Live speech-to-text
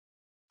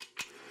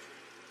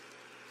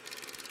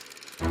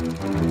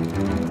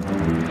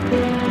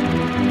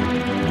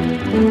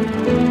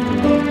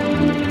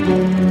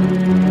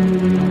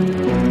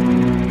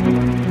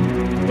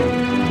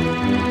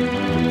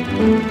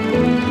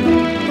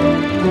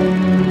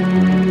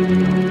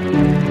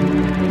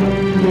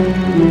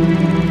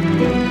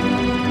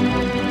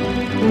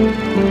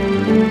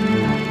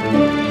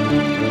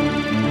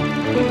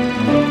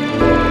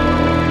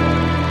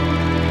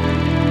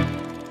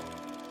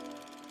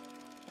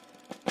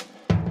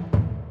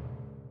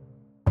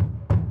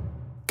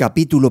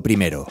Capítulo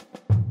primero.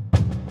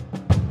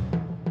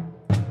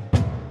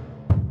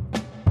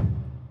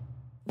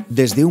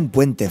 Desde un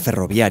puente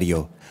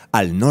ferroviario,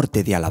 al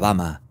norte de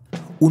Alabama,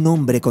 un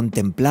hombre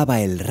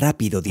contemplaba el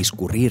rápido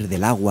discurrir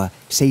del agua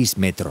 6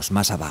 metros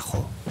más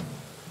abajo.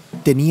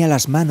 Tenía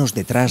las manos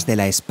detrás de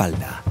la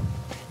espalda,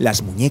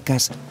 las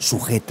muñecas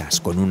sujetas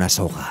con una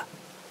soga.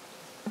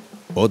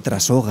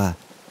 Otra soga,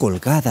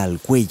 colgada al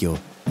cuello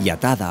y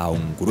atada a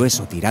un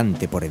grueso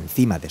tirante por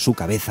encima de su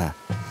cabeza,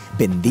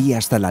 pendía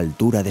hasta la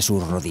altura de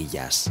sus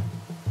rodillas.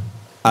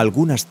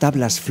 Algunas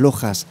tablas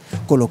flojas,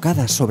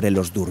 colocadas sobre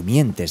los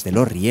durmientes de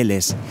los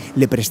rieles,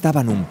 le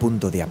prestaban un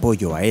punto de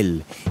apoyo a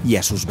él y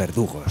a sus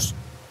verdugos.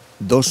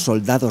 2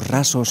 soldados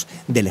rasos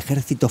del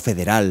ejército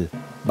federal,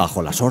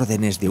 bajo las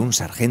órdenes de un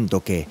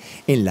sargento que,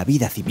 en la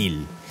vida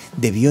civil,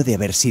 debió de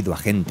haber sido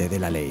agente de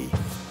la ley.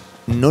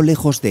 No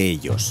lejos de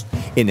ellos,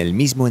 en el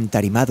mismo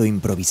entarimado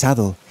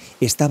improvisado,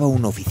 estaba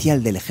un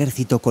oficial del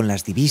ejército con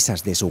las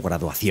divisas de su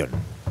graduación.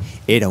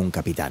 Era un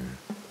capitán.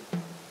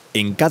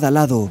 En cada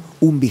lado,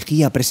 un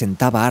vigía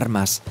presentaba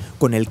armas,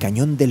 con el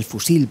cañón del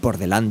fusil por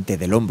delante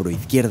del hombro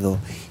izquierdo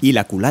y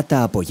la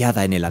culata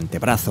apoyada en el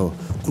antebrazo,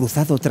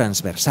 cruzado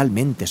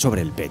transversalmente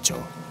sobre el pecho,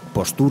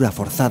 postura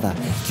forzada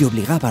que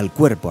obligaba al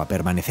cuerpo a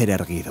permanecer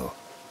erguido.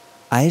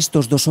 A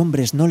estos 2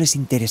 hombres no les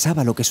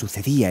interesaba lo que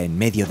sucedía en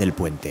medio del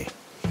puente.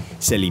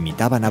 Se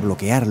limitaban a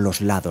bloquear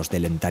los lados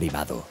del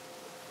entarimado.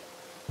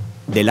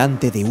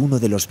 Delante de uno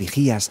de los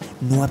vigías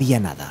no había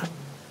nada.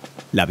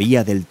 La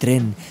vía del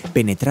tren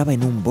penetraba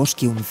en un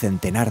bosque un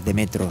centenar de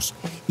metros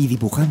y,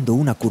 dibujando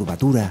una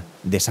curvatura,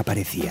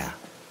 desaparecía.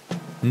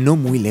 No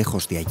muy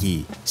lejos de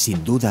allí,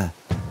 sin duda,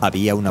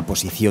 había una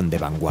posición de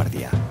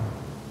vanguardia.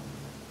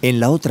 En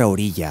la otra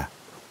orilla,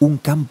 un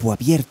campo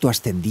abierto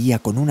ascendía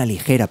con una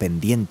ligera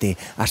pendiente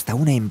hasta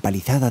una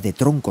empalizada de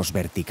troncos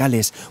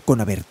verticales con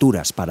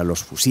aberturas para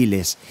los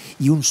fusiles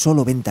y un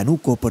solo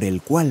ventanuco por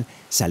el cual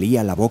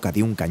salía la boca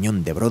de un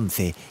cañón de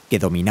bronce que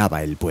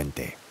dominaba el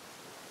puente.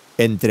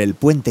 Entre el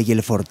puente y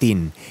el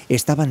fortín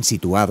estaban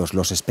situados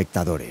los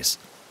espectadores,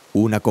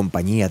 una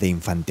compañía de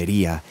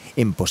infantería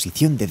en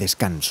posición de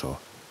descanso,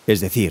 es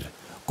decir,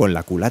 con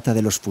la culata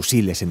de los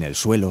fusiles en el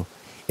suelo,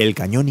 el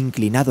cañón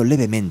inclinado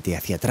levemente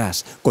hacia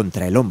atrás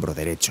contra el hombro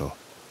derecho,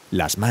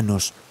 las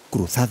manos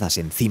cruzadas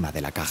encima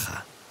de la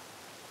caja.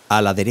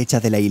 A la derecha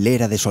de la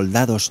hilera de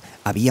soldados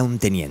había un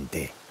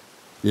teniente.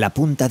 La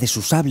punta de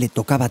su sable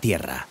tocaba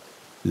tierra.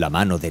 La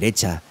mano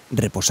derecha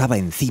reposaba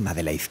encima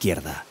de la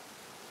izquierda.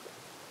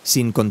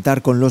 Sin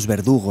contar con los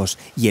verdugos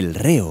y el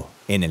reo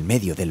en el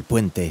medio del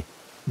puente,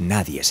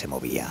 nadie se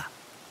movía.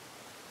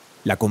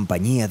 La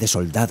compañía de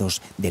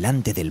soldados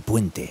delante del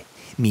puente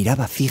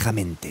miraba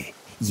fijamente,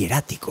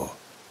 hierático.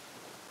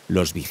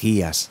 Los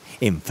vigías,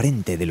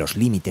 enfrente de los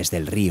límites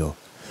del río,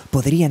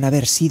 podrían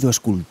haber sido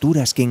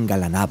esculturas que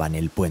engalanaban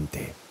el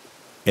puente.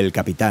 El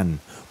capitán,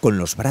 con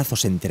los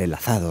brazos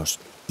entrelazados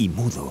y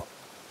mudo,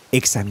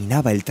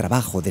 examinaba el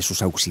trabajo de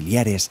sus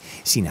auxiliares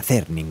sin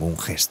hacer ningún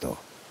gesto.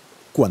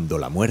 Cuando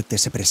la muerte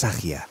se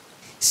presagia,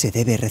 se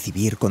debe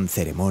recibir con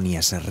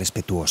ceremonias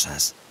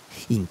respetuosas,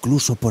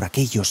 incluso por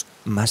aquellos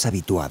más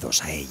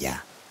habituados a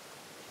ella.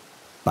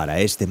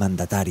 Para este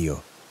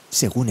mandatario,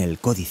 según el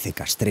códice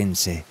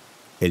castrense,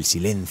 el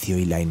silencio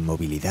y la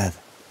inmovilidad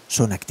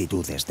son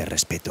actitudes de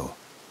respeto.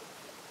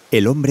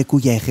 El hombre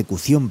cuya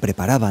ejecución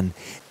preparaban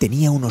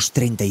tenía unos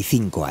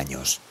 35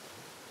 años.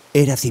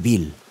 Era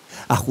civil,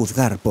 a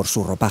juzgar por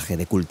su ropaje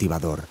de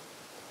cultivador.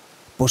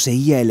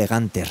 Poseía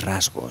elegantes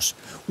rasgos,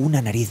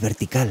 una nariz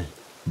vertical,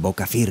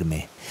 boca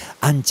firme,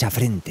 ancha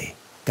frente,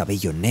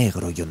 cabello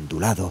negro y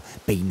ondulado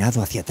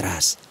peinado hacia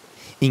atrás,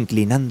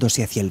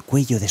 inclinándose hacia el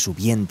cuello de su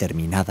bien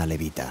terminada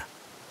levita.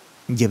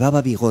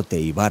 Llevaba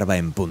bigote y barba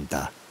en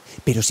punta,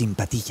 pero sin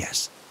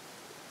patillas.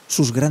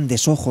 Sus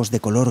grandes ojos de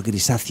color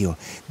grisáceo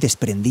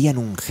desprendían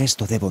un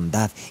gesto de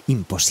bondad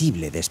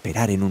imposible de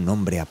esperar en un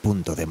hombre a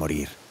punto de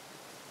morir.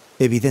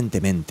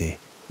 Evidentemente,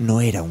 no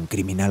era un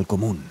criminal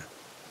común.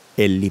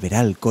 El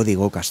liberal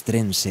código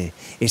castrense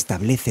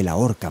establece la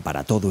horca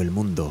para todo el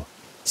mundo,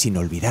 sin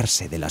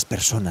olvidarse de las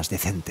personas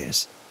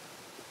decentes.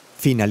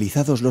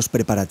 Finalizados los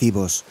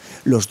preparativos,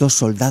 los 2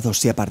 soldados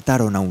se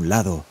apartaron a un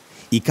lado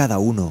y cada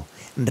uno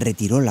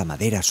retiró la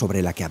madera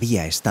sobre la que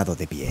había estado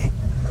de pie.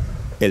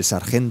 El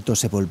sargento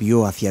se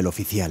volvió hacia el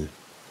oficial,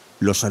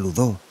 lo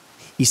saludó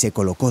y se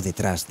colocó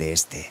detrás de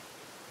éste.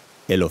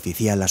 El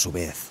oficial, a su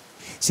vez,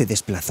 se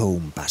desplazó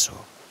un paso.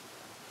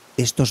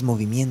 Estos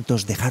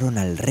movimientos dejaron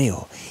al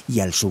reo y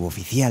al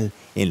suboficial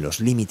en los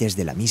límites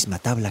de la misma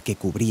tabla que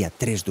cubría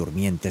 3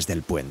 durmientes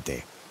del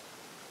puente.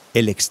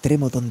 El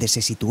extremo donde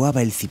se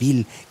situaba el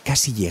civil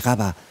casi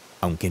llegaba,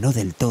 aunque no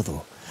del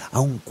todo, a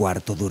un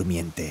cuarto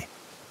durmiente.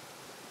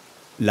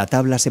 La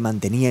tabla se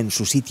mantenía en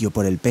su sitio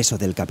por el peso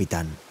del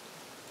capitán.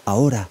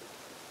 Ahora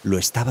lo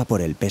estaba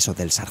por el peso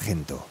del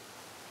sargento.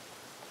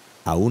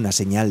 A una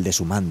señal de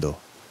su mando,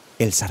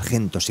 el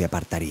sargento se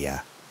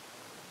apartaría.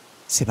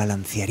 Se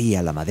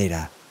balancearía la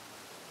madera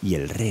y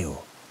el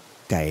reo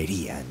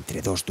caería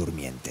entre dos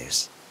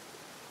durmientes.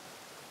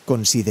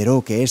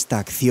 Consideró que esta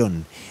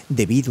acción,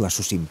 debido a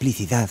su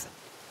simplicidad,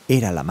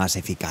 era la más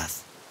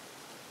eficaz.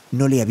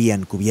 No le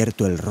habían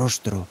cubierto el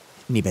rostro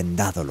ni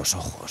vendado los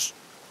ojos.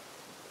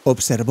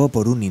 Observó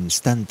por un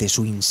instante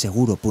su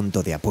inseguro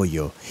punto de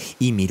apoyo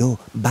y miró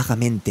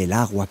vagamente el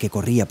agua que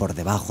corría por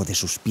debajo de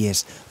sus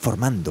pies,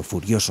 formando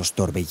furiosos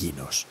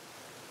torbellinos.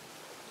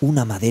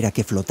 Una madera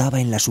que flotaba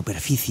en la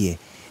superficie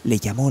le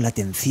llamó la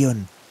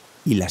atención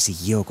y la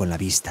siguió con la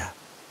vista.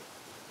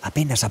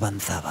 Apenas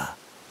avanzaba.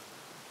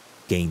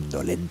 ¡Qué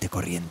indolente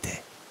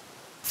corriente!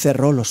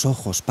 Cerró los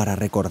ojos para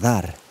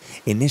recordar,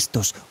 en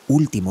estos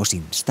últimos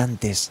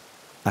instantes,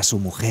 a su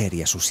mujer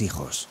y a sus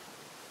hijos.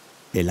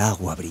 El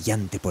agua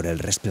brillante por el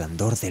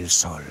resplandor del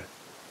sol,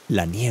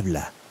 la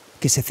niebla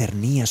que se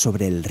cernía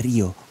sobre el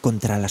río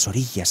contra las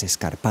orillas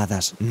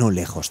escarpadas no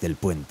lejos del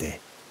puente,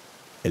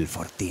 el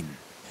fortín,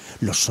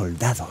 los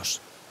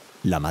soldados,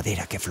 la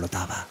madera que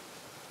flotaba.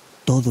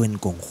 Todo en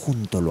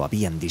conjunto lo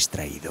habían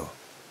distraído.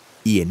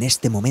 Y en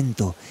este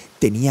momento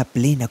tenía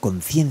plena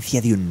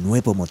conciencia de un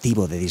nuevo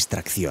motivo de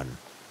distracción.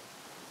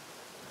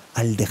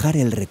 Al dejar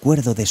el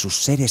recuerdo de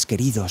sus seres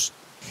queridos,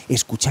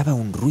 escuchaba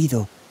un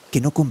ruido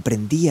que no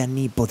comprendía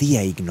ni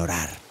podía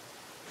ignorar.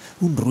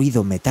 Un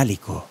ruido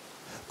metálico,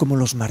 como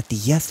los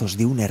martillazos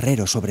de un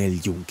herrero sobre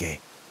el yunque.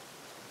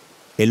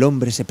 El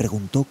hombre se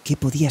preguntó qué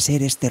podía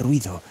ser este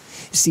ruido,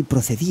 si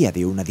procedía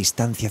de una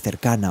distancia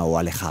cercana o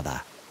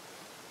alejada.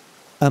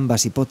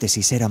 Ambas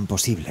hipótesis eran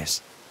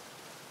posibles.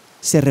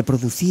 Se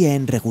reproducía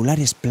en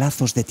regulares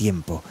plazos de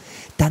tiempo,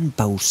 tan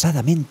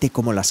pausadamente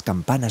como las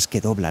campanas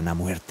que doblan a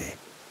muerte.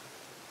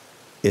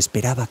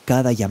 Esperaba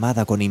cada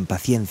llamada con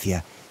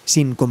impaciencia,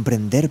 sin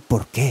comprender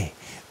por qué,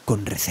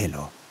 con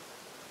recelo.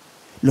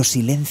 Los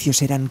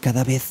silencios eran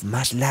cada vez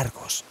más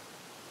largos,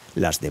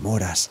 las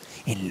demoras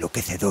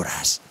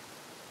enloquecedoras.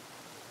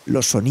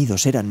 Los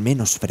sonidos eran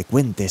menos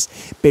frecuentes,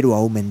 pero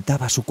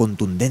aumentaba su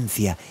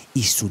contundencia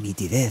y su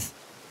nitidez,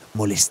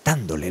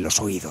 molestándole los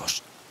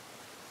oídos.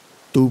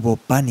 Tuvo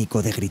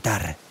pánico de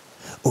gritar.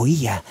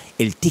 Oía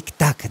el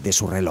tic-tac de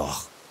su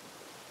reloj.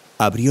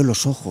 Abrió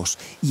los ojos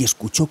y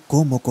escuchó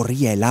cómo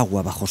corría el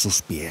agua bajo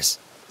sus pies.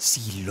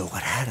 Si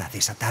lograra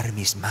desatar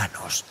mis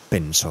manos,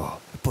 pensó,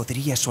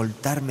 podría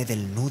soltarme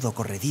del nudo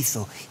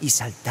corredizo y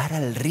saltar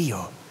al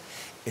río.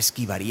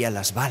 Esquivaría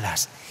las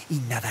balas y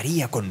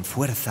nadaría con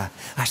fuerza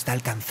hasta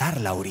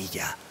alcanzar la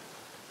orilla.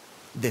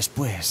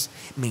 Después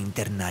me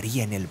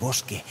internaría en el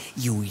bosque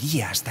y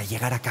huiría hasta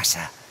llegar a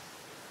casa.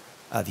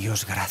 A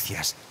Dios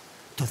gracias,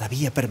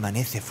 todavía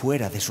permanece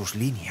fuera de sus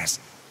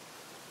líneas.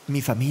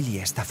 Mi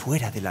familia está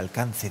fuera del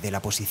alcance de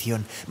la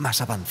posición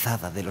más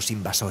avanzada de los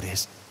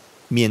invasores.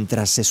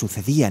 Mientras se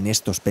sucedían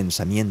estos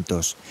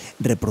pensamientos,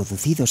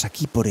 reproducidos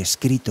aquí por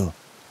escrito,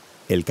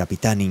 el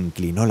capitán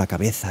inclinó la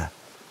cabeza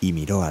y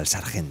miró al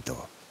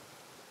sargento.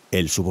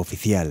 El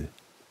suboficial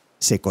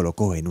se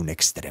colocó en un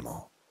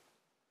extremo.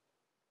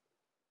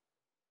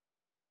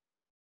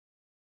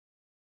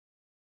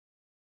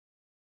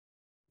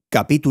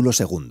 Capítulo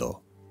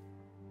 2.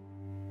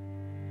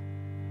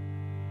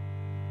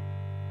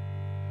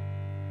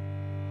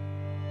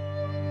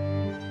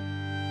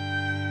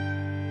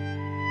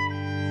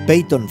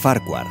 Peyton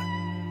Farquhar,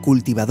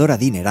 cultivador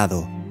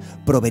adinerado,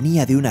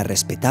 provenía de una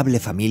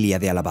respetable familia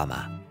de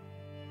Alabama.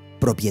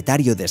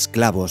 Propietario de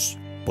esclavos,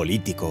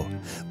 político,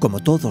 como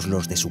todos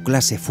los de su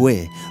clase,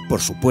 fue, por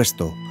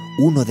supuesto,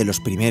 uno de los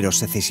primeros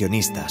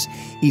secesionistas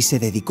y se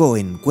dedicó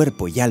en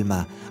cuerpo y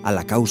alma a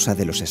la causa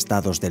de los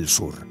estados del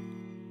sur.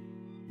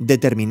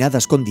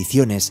 Determinadas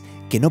condiciones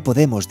que no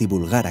podemos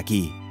divulgar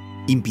aquí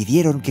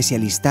impidieron que se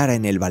alistara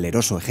en el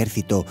valeroso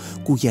ejército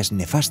cuyas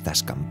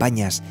nefastas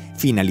campañas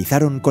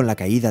finalizaron con la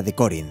caída de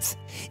Corinth,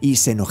 y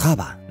se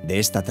enojaba de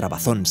esta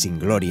trabazón sin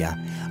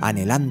gloria,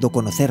 anhelando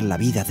conocer la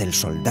vida del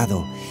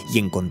soldado y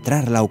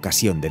encontrar la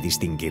ocasión de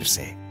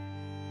distinguirse.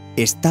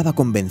 Estaba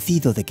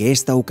convencido de que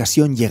esta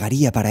ocasión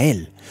llegaría para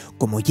él,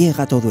 como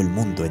llega todo el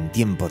mundo en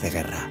tiempo de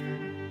guerra.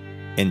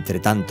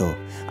 Entretanto,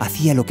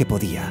 hacía lo que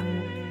podía.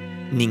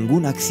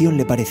 Ninguna acción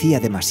le parecía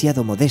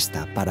demasiado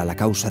modesta para la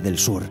causa del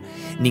sur,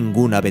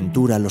 ninguna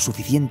aventura lo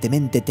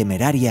suficientemente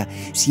temeraria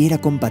si era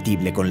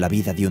compatible con la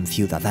vida de un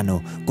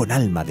ciudadano con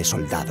alma de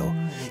soldado,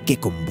 que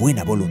con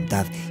buena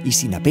voluntad y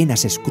sin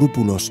apenas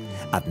escrúpulos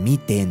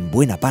admite en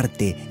buena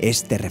parte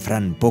este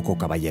refrán poco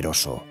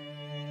caballeroso: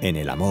 en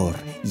el amor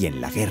y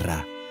en la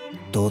guerra,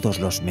 todos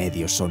los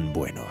medios son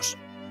buenos.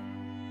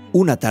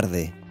 Una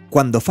tarde,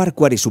 cuando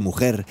Farquhar y su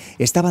mujer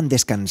estaban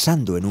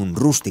descansando en un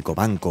rústico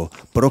banco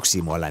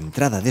próximo a la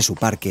entrada de su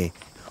parque,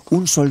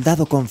 un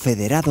soldado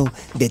confederado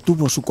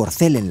detuvo su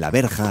corcel en la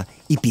verja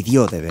y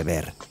pidió de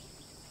beber.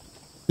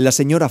 La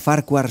señora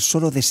Farquhar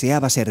solo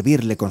deseaba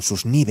servirle con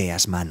sus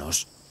níveas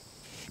manos.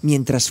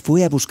 Mientras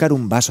fue a buscar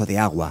un vaso de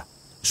agua,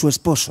 su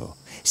esposo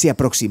se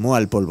aproximó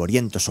al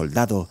polvoriento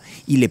soldado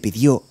y le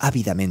pidió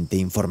ávidamente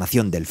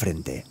información del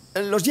frente.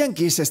 «Los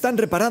yanquis están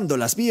reparando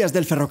las vías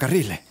del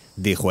ferrocarril»,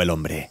 dijo el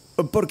hombre,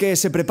 «porque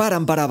se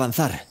preparan para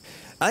avanzar.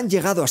 Han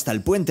llegado hasta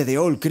el puente de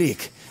Old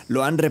Creek,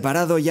 lo han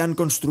reparado y han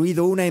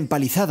construido una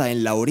empalizada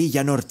en la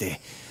orilla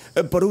norte.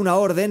 Por una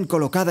orden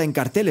colocada en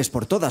carteles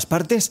por todas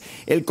partes,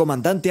 el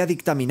comandante ha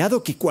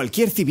dictaminado que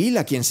cualquier civil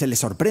a quien se le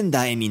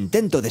sorprenda en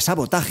intento de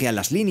sabotaje a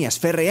las líneas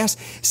férreas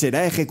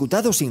será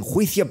ejecutado sin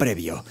juicio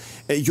previo.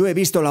 Yo he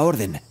visto la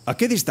orden». «¿A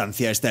qué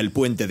distancia está el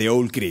puente de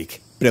Old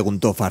Creek?»,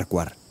 preguntó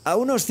Farquhar. «A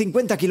unos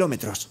 50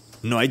 kilómetros».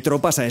 «¿No hay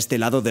tropas a este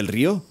lado del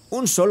río?».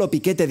 «Un solo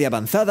piquete de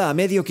avanzada a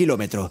medio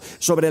kilómetro,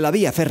 sobre la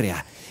vía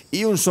férrea,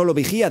 y un solo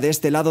vigía de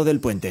este lado del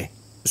puente».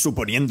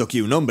 «Suponiendo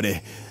que un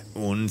hombre,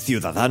 un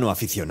ciudadano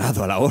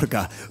aficionado a la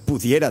horca,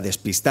 pudiera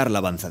despistar la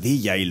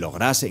avanzadilla y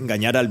lograse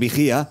engañar al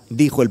vigía»,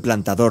 dijo el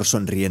plantador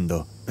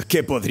sonriendo,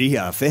 «¿qué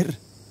podría hacer?».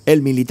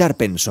 El militar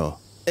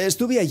pensó.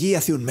 «Estuve allí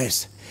hace un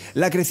mes.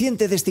 La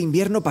creciente de este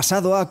invierno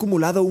pasado ha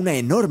acumulado una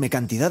enorme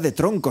cantidad de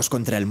troncos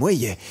contra el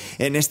muelle,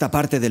 en esta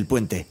parte del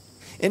puente.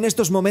 En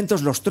estos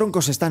momentos los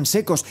troncos están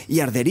secos y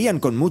arderían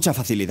con mucha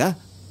facilidad».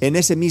 En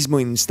ese mismo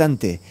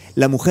instante,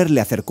 la mujer le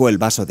acercó el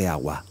vaso de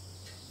agua.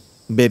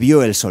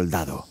 Bebió el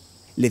soldado,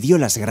 le dio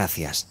las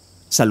gracias,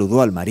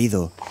 saludó al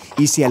marido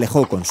y se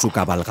alejó con su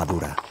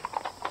cabalgadura.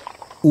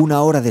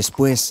 Una hora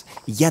después,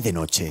 ya de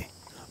noche,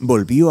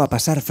 volvió a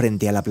pasar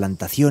frente a la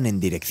plantación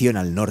en dirección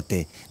al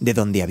norte de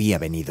donde había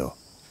venido.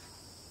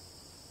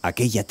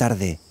 Aquella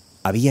tarde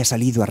había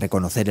salido a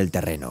reconocer el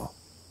terreno.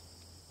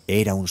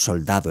 Era un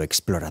soldado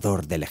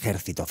explorador del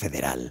Ejército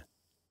Federal.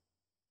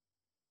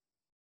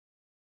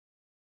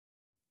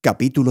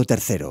 Capítulo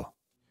 3.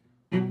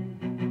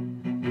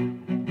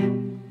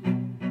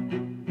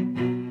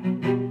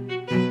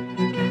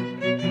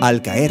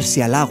 Al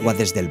caerse al agua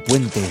desde el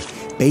puente,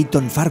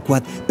 Peyton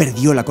Farquhar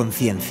perdió la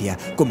conciencia,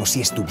 como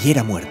si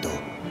estuviera muerto.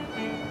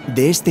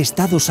 De este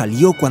estado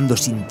salió cuando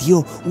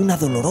sintió una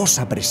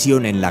dolorosa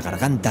presión en la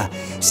garganta,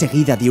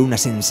 seguida de una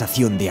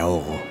sensación de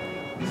ahogo.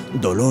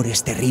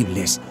 Dolores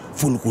terribles,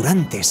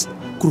 fulgurantes,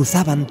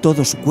 cruzaban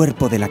todo su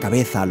cuerpo de la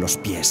cabeza a los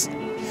pies.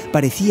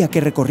 Parecía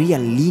que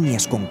recorrían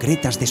líneas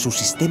concretas de su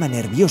sistema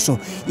nervioso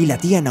y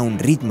latían a un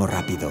ritmo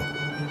rápido.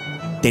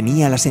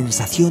 Tenía la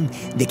sensación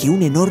de que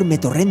un enorme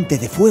torrente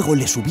de fuego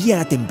le subía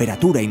la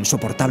temperatura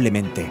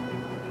insoportablemente.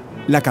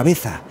 La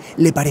cabeza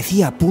le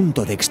parecía a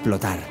punto de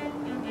explotar.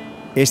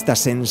 Estas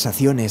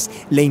sensaciones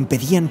le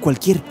impedían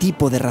cualquier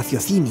tipo de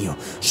raciocinio,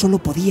 solo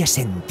podía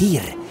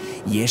sentir,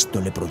 y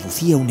esto le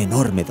producía un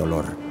enorme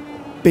dolor.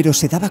 Pero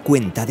se daba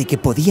cuenta de que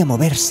podía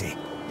moverse.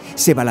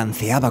 Se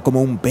balanceaba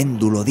como un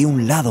péndulo de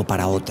un lado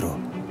para otro.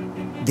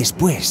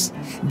 Después,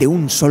 de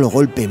un solo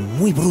golpe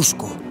muy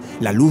brusco,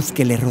 la luz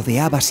que le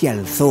rodeaba se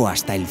alzó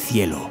hasta el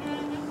cielo.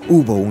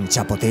 Hubo un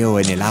chapoteo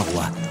en el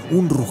agua,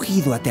 un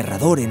rugido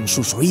aterrador en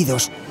sus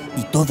oídos,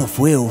 y todo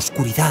fue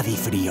oscuridad y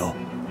frío.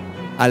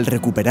 Al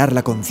recuperar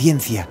la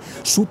conciencia,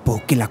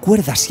 supo que la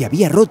cuerda se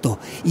había roto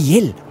y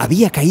él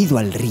había caído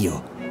al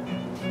río.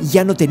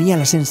 Ya no tenía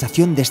la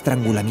sensación de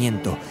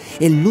estrangulamiento.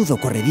 El nudo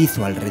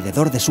corredizo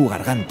alrededor de su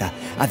garganta,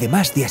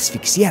 además de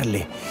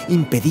asfixiarle,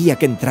 impedía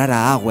que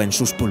entrara agua en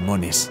sus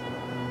pulmones.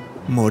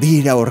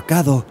 Morir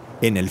ahorcado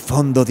en el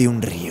fondo de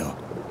un río.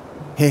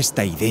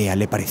 Esta idea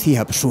le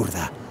parecía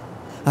absurda.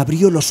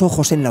 Abrió los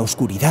ojos en la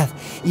oscuridad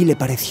y le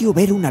pareció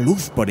ver una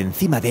luz por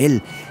encima de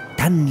él,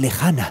 tan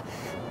lejana,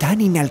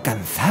 tan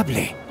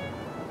inalcanzable.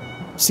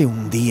 Se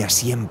hundía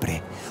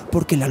siempre,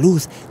 porque la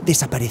luz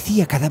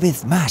desaparecía cada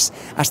vez más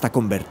hasta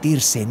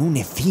convertirse en un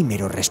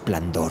efímero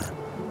resplandor.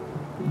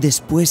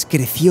 Después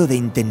creció de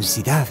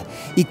intensidad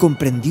y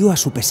comprendió a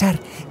su pesar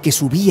que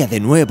subía de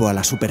nuevo a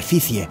la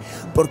superficie,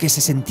 porque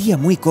se sentía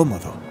muy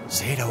cómodo.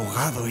 «Ser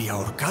ahogado y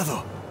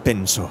ahorcado»,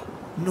 pensó,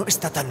 «no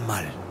está tan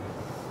mal.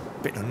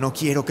 Pero no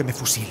quiero que me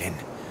fusilen.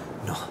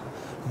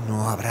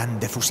 No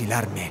habrán de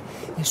fusilarme.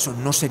 Eso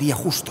no sería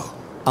justo».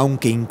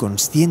 Aunque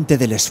inconsciente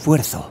del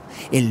esfuerzo,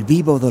 el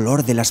vivo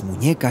dolor de las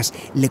muñecas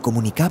le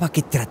comunicaba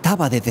que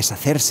trataba de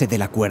deshacerse de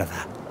la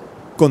cuerda.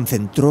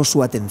 Concentró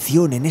su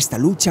atención en esta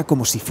lucha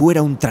como si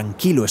fuera un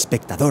tranquilo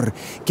espectador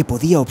que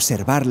podía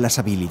observar las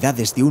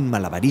habilidades de un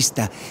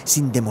malabarista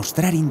sin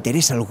demostrar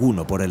interés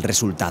alguno por el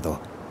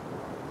resultado.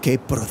 ¡Qué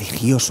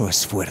prodigioso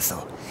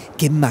esfuerzo!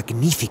 ¡Qué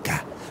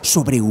magnífica,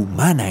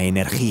 sobrehumana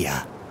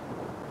energía!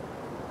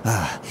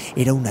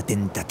 Era una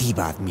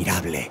tentativa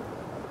admirable.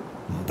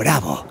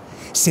 ¡Bravo!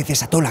 Se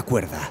desató la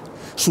cuerda.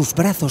 Sus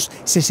brazos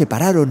se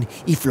separaron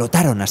y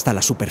flotaron hasta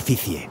la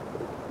superficie.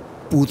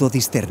 Pudo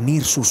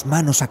discernir sus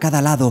manos a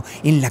cada lado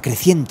en la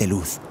creciente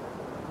luz.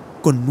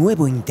 Con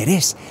nuevo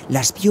interés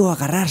las vio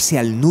agarrarse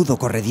al nudo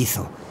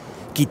corredizo.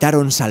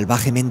 Quitaron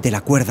salvajemente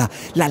la cuerda,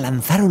 la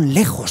lanzaron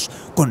lejos,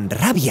 con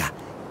rabia,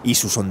 y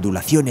sus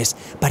ondulaciones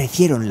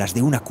parecieron las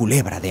de una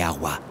culebra de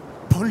agua.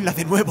 «¡Ponla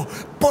de nuevo!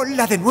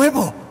 ¡Ponla de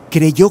nuevo!»,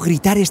 Creyó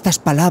gritar estas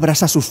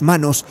palabras a sus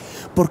manos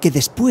porque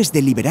después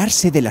de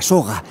liberarse de la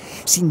soga,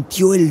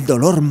 sintió el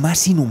dolor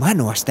más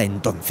inhumano hasta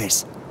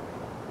entonces.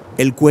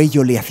 El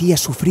cuello le hacía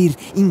sufrir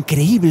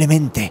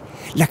increíblemente,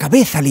 la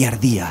cabeza le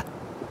ardía.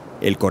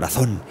 El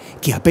corazón,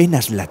 que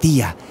apenas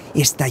latía,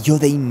 estalló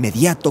de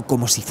inmediato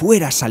como si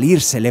fuera a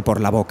salírsele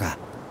por la boca.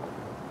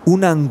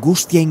 Una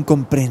angustia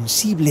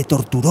incomprensible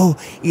torturó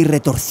y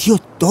retorció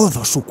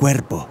todo su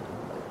cuerpo,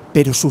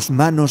 pero sus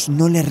manos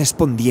no le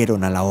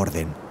respondieron a la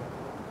orden.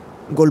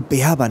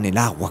 Golpeaban el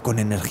agua con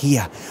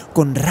energía,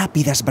 con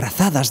rápidas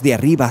brazadas de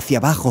arriba hacia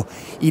abajo,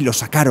 y lo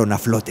sacaron a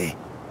flote.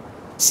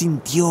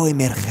 Sintió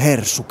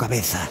emerger su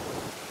cabeza.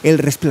 El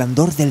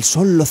resplandor del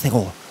sol lo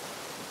cegó.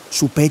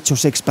 Su pecho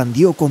se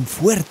expandió con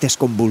fuertes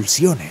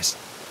convulsiones.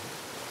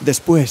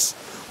 Después,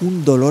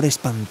 un dolor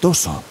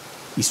espantoso,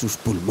 y sus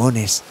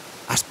pulmones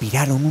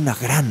aspiraron una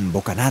gran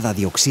bocanada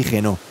de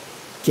oxígeno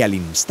que al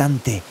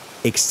instante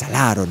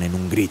exhalaron en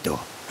un grito.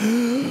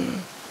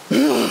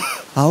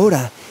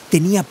 Ahora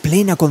tenía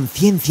plena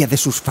conciencia de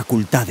sus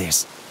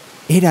facultades.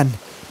 Eran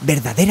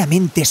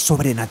verdaderamente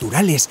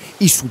sobrenaturales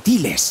y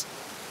sutiles.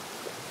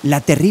 La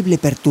terrible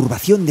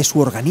perturbación de su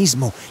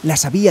organismo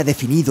las había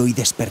definido y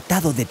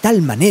despertado de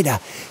tal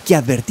manera que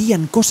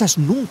advertían cosas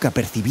nunca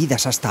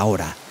percibidas hasta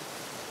ahora.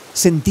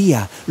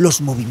 Sentía los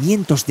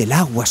movimientos del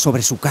agua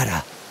sobre su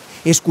cara.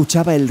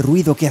 Escuchaba el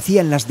ruido que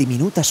hacían las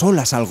diminutas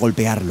olas al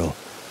golpearlo.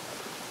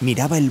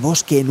 Miraba el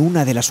bosque en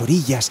una de las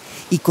orillas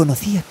y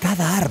conocía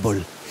cada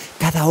árbol,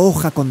 cada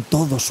hoja con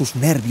todos sus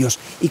nervios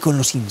y con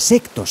los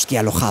insectos que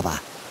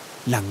alojaba.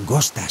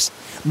 Langostas,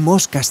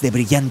 moscas de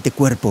brillante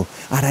cuerpo,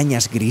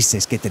 arañas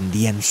grises que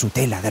tendían su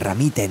tela de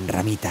ramita en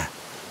ramita.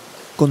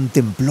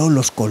 Contempló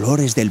los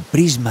colores del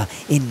prisma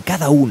en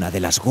cada una de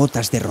las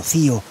gotas de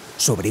rocío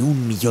sobre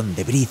 1.000.000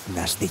 de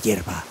briznas de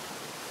hierba.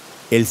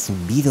 El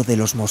zumbido de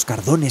los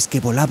moscardones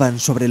que volaban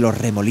sobre los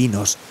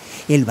remolinos,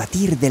 el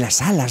batir de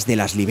las alas de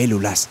las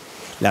libélulas,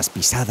 las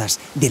pisadas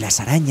de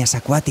las arañas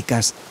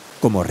acuáticas,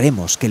 como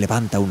remos que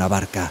levanta una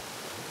barca.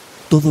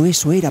 Todo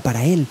eso era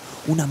para él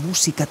una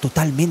música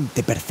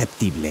totalmente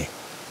perceptible.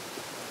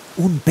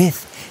 Un pez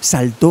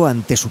saltó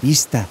ante su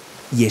vista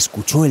y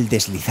escuchó el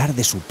deslizar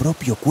de su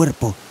propio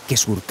cuerpo que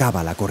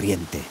surcaba la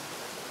corriente.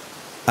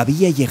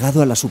 Había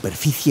llegado a la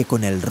superficie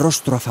con el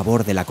rostro a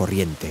favor de la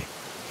corriente.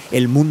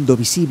 El mundo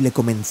visible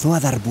comenzó a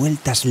dar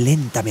vueltas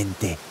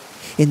lentamente.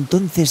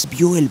 Entonces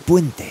vio el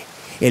puente,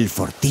 el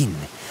fortín,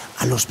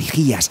 a los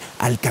vigías,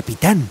 al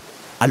capitán,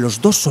 a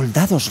los 2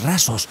 soldados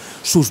rasos,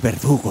 sus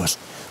verdugos,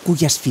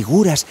 cuyas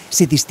figuras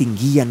se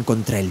distinguían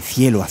contra el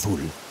cielo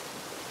azul.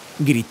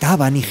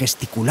 Gritaban y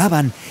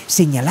gesticulaban,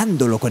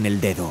 señalándolo con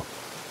el dedo.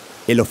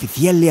 El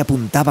oficial le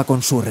apuntaba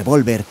con su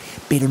revólver,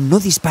 pero no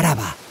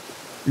disparaba.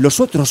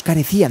 Los otros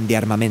carecían de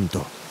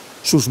armamento.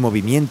 Sus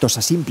movimientos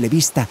a simple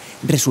vista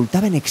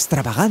resultaban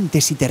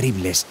extravagantes y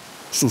terribles,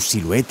 sus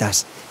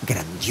siluetas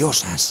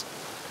grandiosas.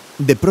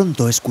 De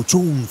pronto escuchó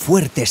un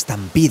fuerte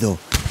estampido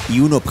y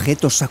un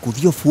objeto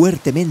sacudió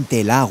fuertemente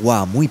el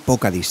agua a muy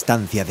poca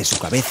distancia de su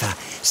cabeza,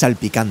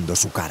 salpicando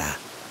su cara.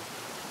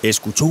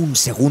 Escuchó un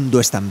segundo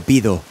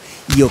estampido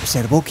y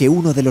observó que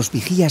uno de los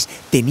vigías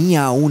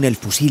tenía aún el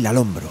fusil al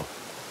hombro.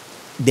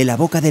 De la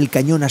boca del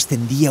cañón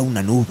ascendía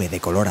una nube de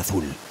color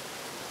azul.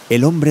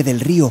 El hombre del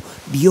río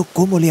vio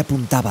cómo le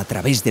apuntaba a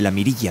través de la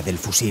mirilla del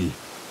fusil.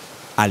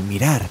 Al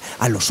mirar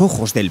a los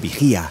ojos del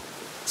vigía,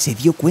 se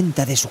dio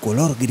cuenta de su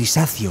color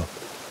grisáceo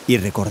y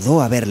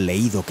recordó haber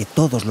leído que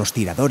todos los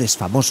tiradores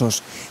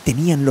famosos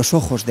tenían los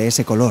ojos de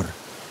ese color.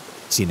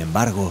 Sin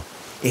embargo,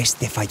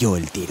 este falló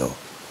el tiro.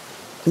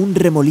 Un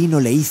remolino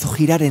le hizo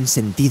girar en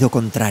sentido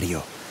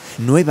contrario.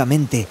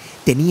 Nuevamente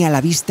tenía a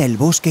la vista el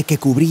bosque que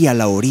cubría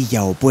la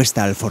orilla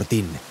opuesta al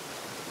fortín.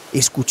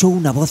 Escuchó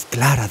una voz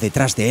clara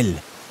detrás de él.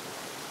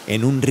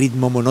 En un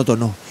ritmo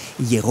monótono,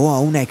 llegó a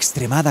una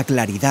extremada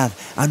claridad,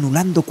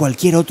 anulando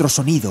cualquier otro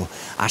sonido,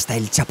 hasta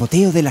el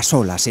chapoteo de las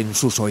olas en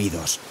sus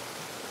oídos.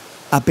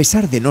 A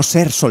pesar de no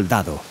ser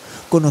soldado,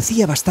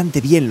 conocía bastante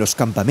bien los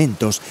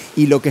campamentos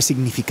y lo que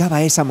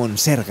significaba esa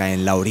monserga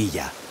en la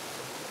orilla.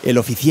 El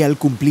oficial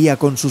cumplía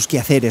con sus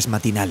quehaceres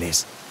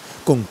matinales.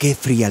 Con qué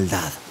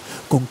frialdad,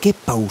 con qué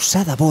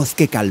pausada voz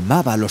que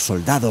calmaba a los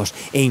soldados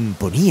e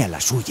imponía la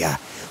suya,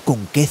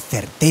 con qué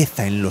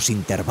certeza en los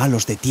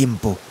intervalos de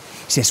tiempo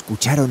se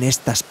escucharon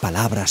estas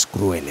palabras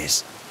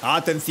crueles.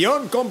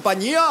 ¡Atención,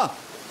 compañía!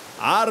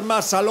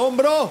 ¡Armas al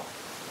hombro!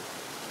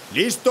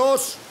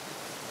 ¿Listos?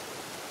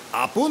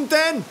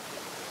 ¡Apunten!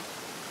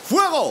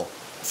 ¡Fuego!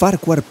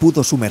 Farquhar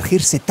pudo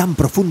sumergirse tan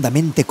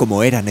profundamente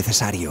como era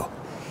necesario.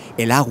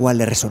 El agua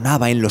le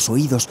resonaba en los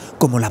oídos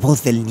como la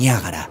voz del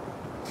Niágara.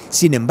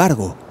 Sin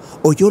embargo,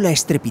 oyó la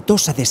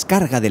estrepitosa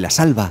descarga de la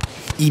salva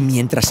y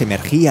mientras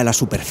emergía a la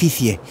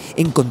superficie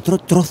encontró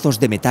trozos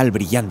de metal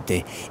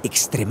brillante,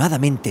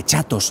 extremadamente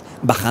chatos,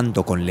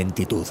 bajando con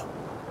lentitud.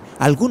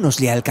 Algunos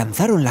le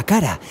alcanzaron la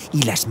cara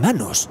y las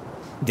manos.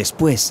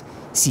 Después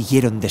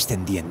siguieron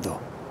descendiendo.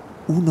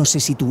 Uno se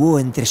situó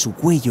entre su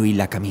cuello y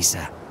la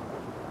camisa.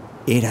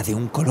 Era de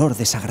un color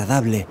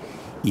desagradable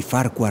y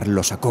Farquhar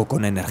lo sacó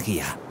con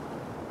energía.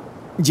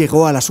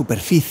 Llegó a la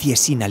superficie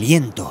sin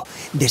aliento,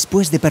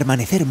 después de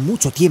permanecer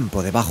mucho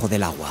tiempo debajo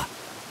del agua.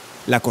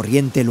 La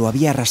corriente lo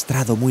había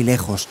arrastrado muy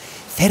lejos,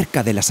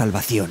 cerca de la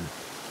salvación.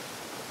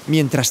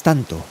 Mientras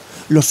tanto,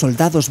 los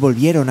soldados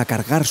volvieron a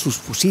cargar sus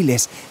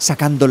fusiles,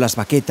 sacando las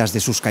baquetas de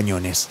sus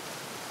cañones.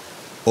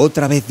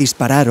 Otra vez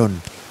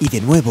dispararon y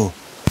de nuevo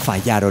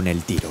fallaron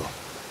el tiro.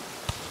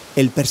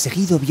 El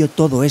perseguido vio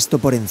todo esto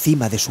por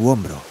encima de su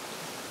hombro.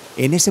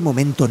 En ese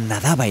momento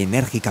nadaba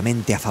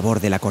enérgicamente a favor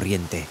de la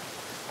corriente.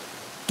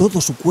 Todo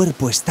su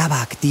cuerpo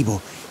estaba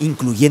activo,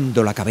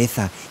 incluyendo la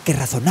cabeza, que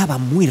razonaba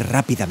muy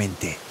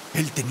rápidamente.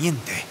 «El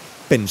teniente»,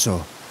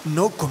 pensó,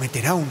 «no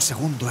cometerá un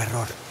segundo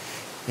error.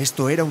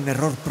 Esto era un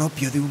error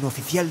propio de un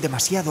oficial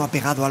demasiado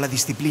apegado a la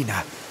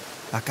disciplina.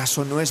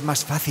 ¿Acaso no es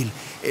más fácil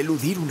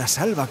eludir una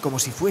salva como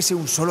si fuese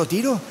un solo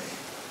tiro?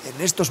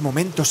 En estos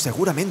momentos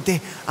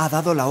seguramente ha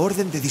dado la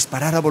orden de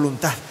disparar a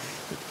voluntad.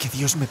 Que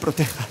Dios me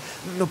proteja.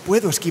 No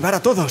puedo esquivar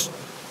a todos».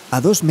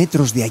 A 2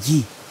 metros de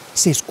allí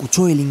se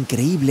escuchó el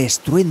increíble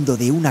estruendo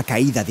de una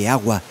caída de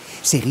agua,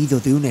 seguido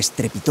de un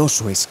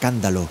estrepitoso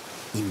escándalo,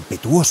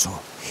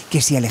 impetuoso,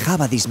 que se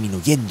alejaba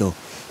disminuyendo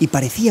y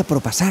parecía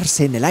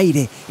propasarse en el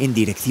aire en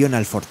dirección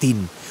al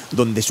fortín,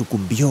 donde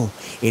sucumbió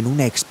en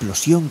una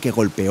explosión que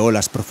golpeó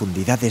las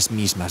profundidades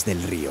mismas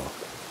del río.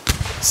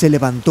 Se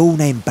levantó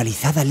una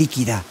empalizada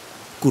líquida,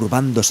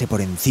 curvándose por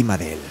encima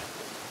de él.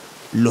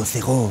 Lo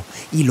cegó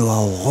y lo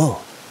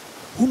ahogó.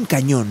 Un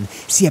cañón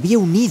se había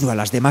unido a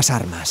las demás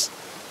armas.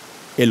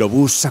 El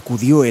obús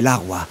sacudió el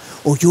agua,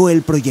 oyó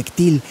el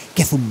proyectil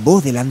que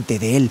zumbó delante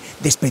de él,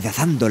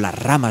 despedazando las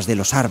ramas de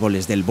los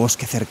árboles del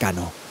bosque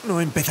cercano.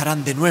 «No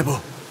empezarán de nuevo»,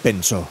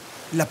 pensó.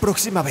 «La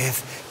próxima vez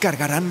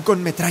cargarán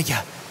con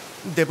metralla.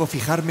 Debo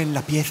fijarme en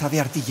la pieza de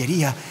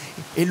artillería.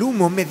 El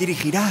humo me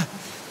dirigirá.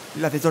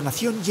 La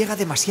detonación llega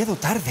demasiado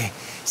tarde.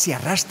 Se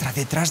arrastra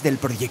detrás del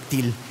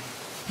proyectil.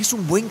 Es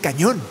un buen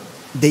cañón».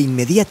 De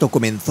inmediato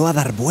comenzó a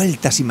dar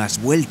vueltas y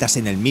más vueltas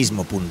en el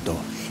mismo punto.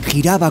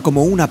 Giraba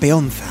como una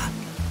peonza.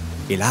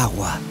 El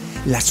agua,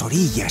 las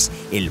orillas,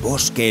 el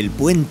bosque, el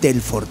puente,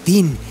 el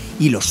fortín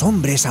y los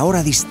hombres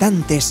ahora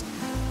distantes,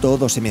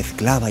 todo se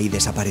mezclaba y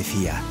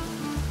desaparecía.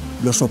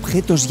 Los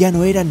objetos ya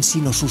no eran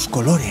sino sus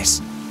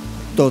colores.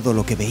 Todo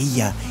lo que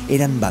veía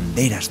eran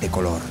banderas de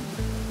color.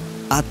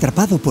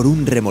 Atrapado por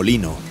un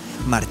remolino,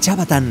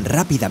 marchaba tan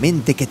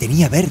rápidamente que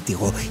tenía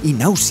vértigo y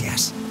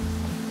náuseas.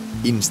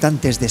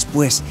 Instantes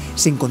después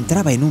se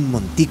encontraba en un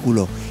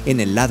montículo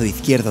en el lado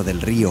izquierdo del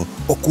río,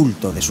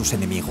 oculto de sus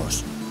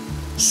enemigos.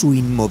 Su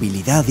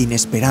inmovilidad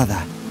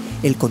inesperada,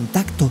 el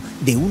contacto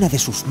de una de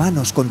sus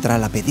manos contra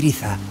la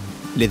pedriza,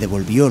 le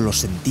devolvió los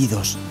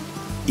sentidos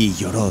y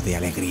lloró de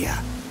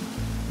alegría.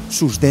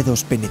 Sus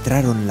dedos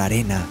penetraron la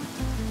arena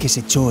que se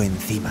echó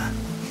encima,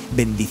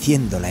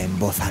 bendiciéndola en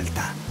voz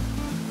alta.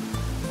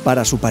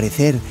 Para su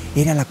parecer,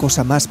 era la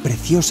cosa más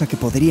preciosa que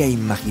podría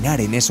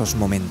imaginar en esos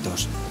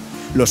momentos.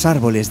 Los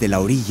árboles de la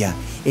orilla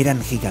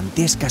eran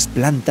gigantescas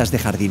plantas de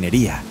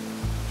jardinería.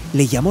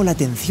 Le llamó la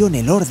atención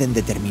el orden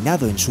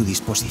determinado en su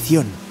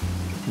disposición.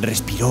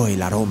 Respiró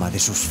el aroma de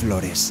sus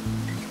flores.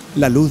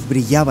 La luz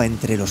brillaba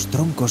entre los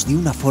troncos de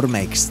una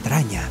forma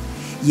extraña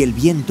y el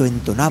viento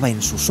entonaba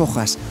en sus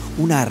hojas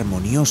una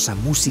armoniosa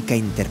música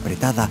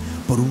interpretada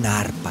por una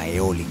arpa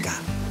eólica.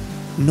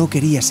 No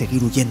quería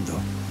seguir huyendo.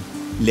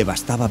 Le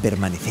bastaba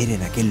permanecer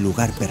en aquel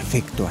lugar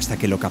perfecto hasta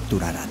que lo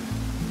capturaran.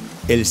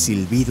 El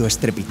silbido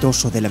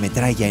estrepitoso de la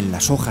metralla en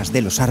las hojas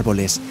de los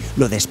árboles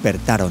lo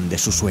despertaron de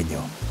su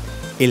sueño.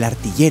 El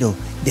artillero,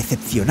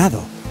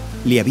 decepcionado,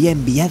 le había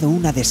enviado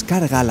una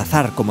descarga al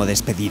azar como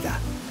despedida.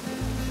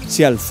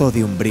 Se alzó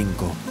de un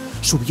brinco,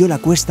 subió la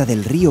cuesta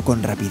del río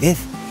con rapidez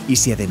y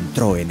se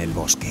adentró en el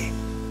bosque.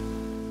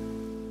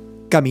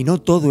 Caminó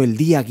todo el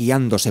día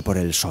guiándose por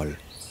el sol.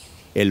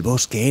 El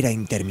bosque era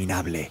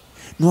interminable.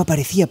 No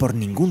aparecía por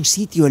ningún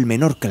sitio el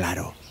menor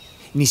claro,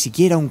 ni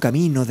siquiera un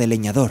camino de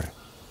leñador.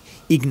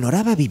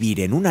 Ignoraba vivir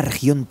en una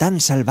región tan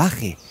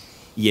salvaje,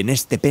 y en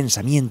este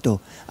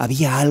pensamiento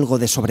había algo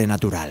de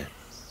sobrenatural.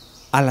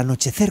 Al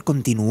anochecer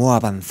continuó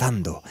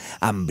avanzando,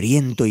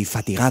 hambriento y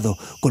fatigado,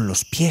 con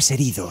los pies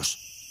heridos.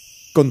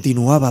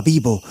 Continuaba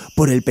vivo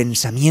por el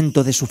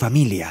pensamiento de su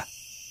familia.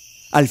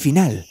 Al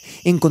final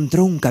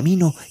encontró un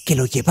camino que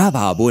lo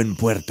llevaba a buen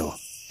puerto.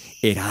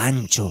 Era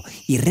ancho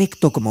y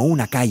recto como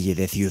una calle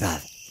de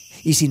ciudad,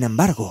 y sin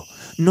embargo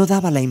no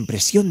daba la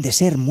impresión de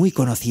ser muy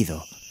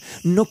conocido.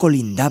 No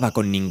colindaba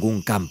con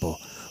ningún campo.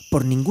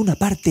 Por ninguna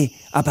parte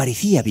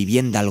aparecía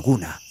vivienda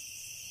alguna.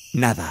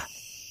 Nada,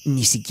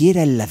 ni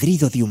siquiera el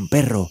ladrido de un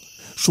perro,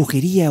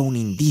 sugería un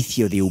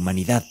indicio de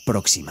humanidad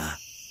próxima.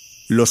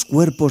 Los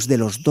cuerpos de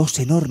los 2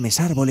 enormes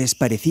árboles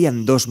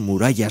parecían 2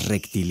 murallas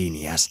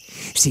rectilíneas.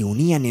 Se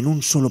unían en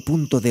un solo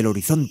punto del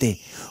horizonte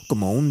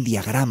como un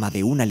diagrama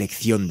de una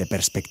lección de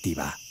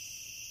perspectiva.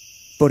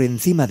 Por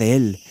encima de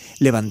él,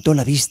 levantó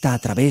la vista a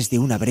través de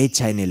una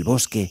brecha en el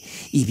bosque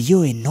y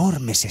vio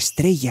enormes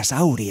estrellas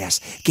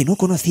áureas que no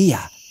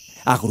conocía,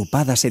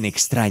 agrupadas en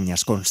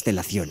extrañas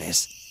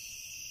constelaciones.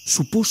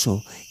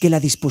 Supuso que la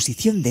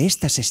disposición de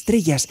estas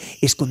estrellas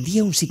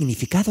escondía un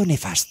significado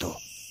nefasto.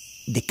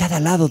 De cada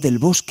lado del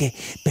bosque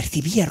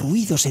percibía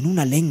ruidos en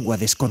una lengua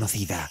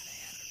desconocida.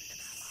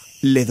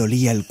 Le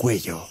dolía el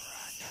cuello.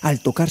 Al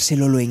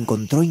tocárselo lo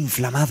encontró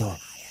inflamado.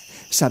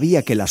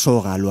 Sabía que la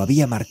soga lo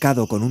había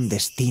marcado con un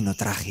destino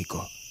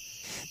trágico.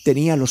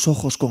 Tenía los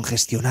ojos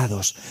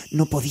congestionados,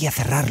 no podía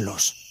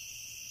cerrarlos.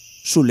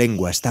 Su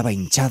lengua estaba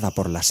hinchada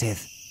por la sed.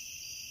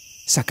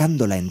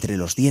 Sacándola entre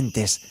los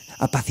dientes,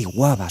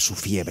 apaciguaba su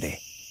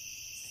fiebre.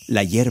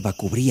 La hierba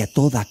cubría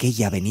toda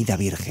aquella avenida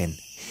virgen.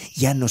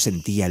 Ya no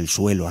sentía el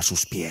suelo a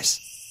sus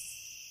pies.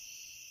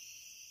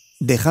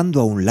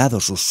 Dejando a un lado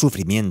sus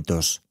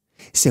sufrimientos,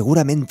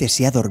 seguramente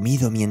se ha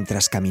dormido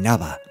mientras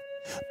caminaba,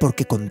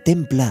 porque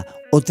contempla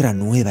otra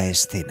nueva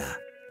escena.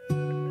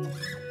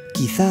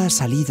 Quizá ha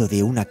salido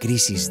de una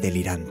crisis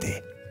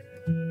delirante.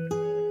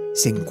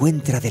 Se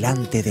encuentra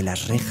delante de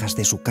las rejas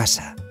de su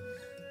casa.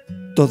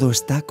 Todo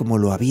está como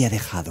lo había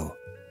dejado.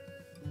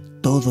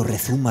 Todo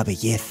rezuma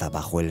belleza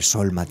bajo el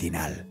sol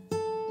matinal.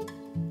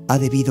 Ha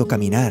debido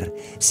caminar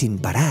sin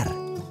parar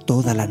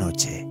toda la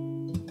noche.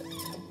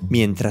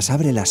 Mientras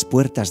abre las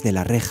puertas de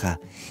la reja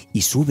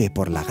y sube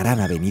por la gran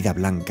avenida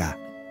blanca,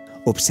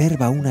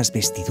 observa unas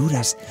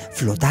vestiduras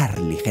flotar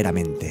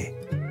ligeramente.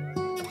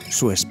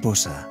 Su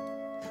esposa,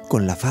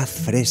 con la faz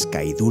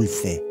fresca y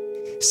dulce,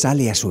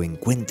 sale a su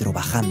encuentro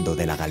bajando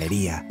de la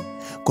galería,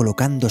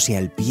 colocándose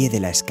al pie de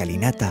la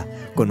escalinata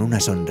con una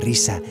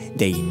sonrisa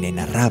de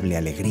inenarrable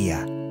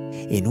alegría,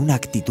 en una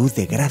actitud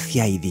de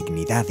gracia y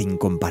dignidad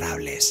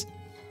incomparables.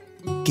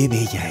 ¡Qué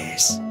bella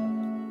es!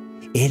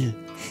 Él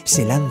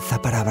se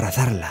lanza para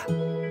abrazarla.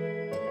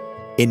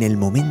 En el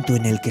momento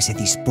en el que se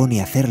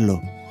dispone a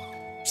hacerlo,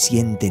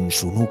 siente en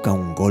su nuca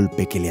un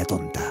golpe que le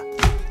atonta.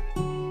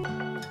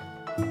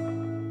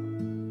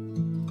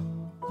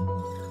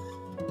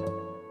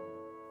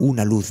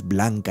 Una luz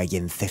blanca y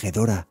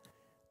encegedora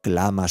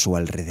clama a su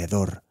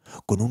alrededor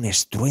con un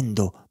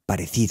estruendo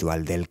parecido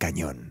al del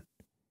cañón.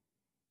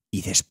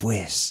 Y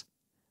después,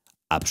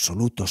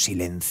 absoluto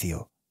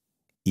silencio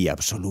y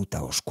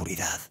absoluta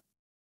oscuridad.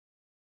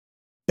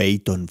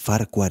 Peyton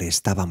Farquhar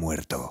estaba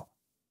muerto.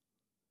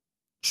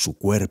 Su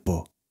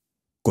cuerpo,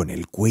 con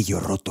el cuello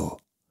roto,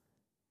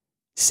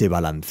 se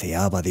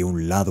balanceaba de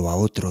un lado a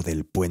otro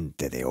del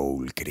puente de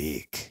Owl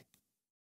Creek.